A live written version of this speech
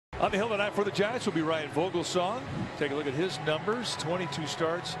On the hill tonight for the Giants will be Ryan Vogelsong. Take a look at his numbers. 22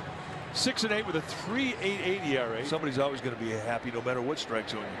 starts, 6-8 with a 3.88 ERA. Somebody's always going to be happy no matter what strike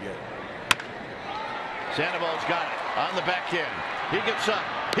zone you get. Sandoval's got it on the back end. He gets up.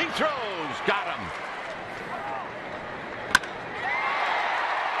 He throws. Got him.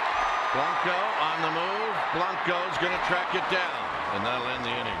 Blanco on the move. Blanco's going to track it down, and that'll end the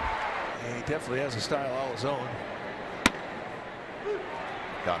inning. Yeah, he definitely has a style all his own.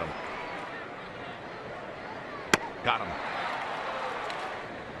 Got him. Got him.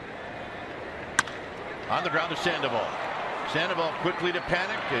 On the ground to Sandoval. Sandoval quickly to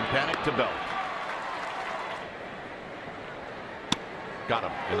panic, and panic to Belt. Got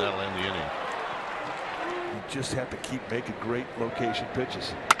him, and that'll end the inning. You just have to keep making great location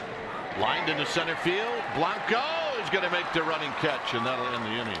pitches. Lined into center field. Blanco is going to make the running catch, and that'll end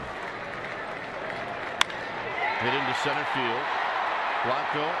the inning. Hit into center field.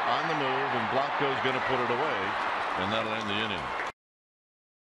 Blanco on the move, and Blanco's going to put it away, and that'll end the inning.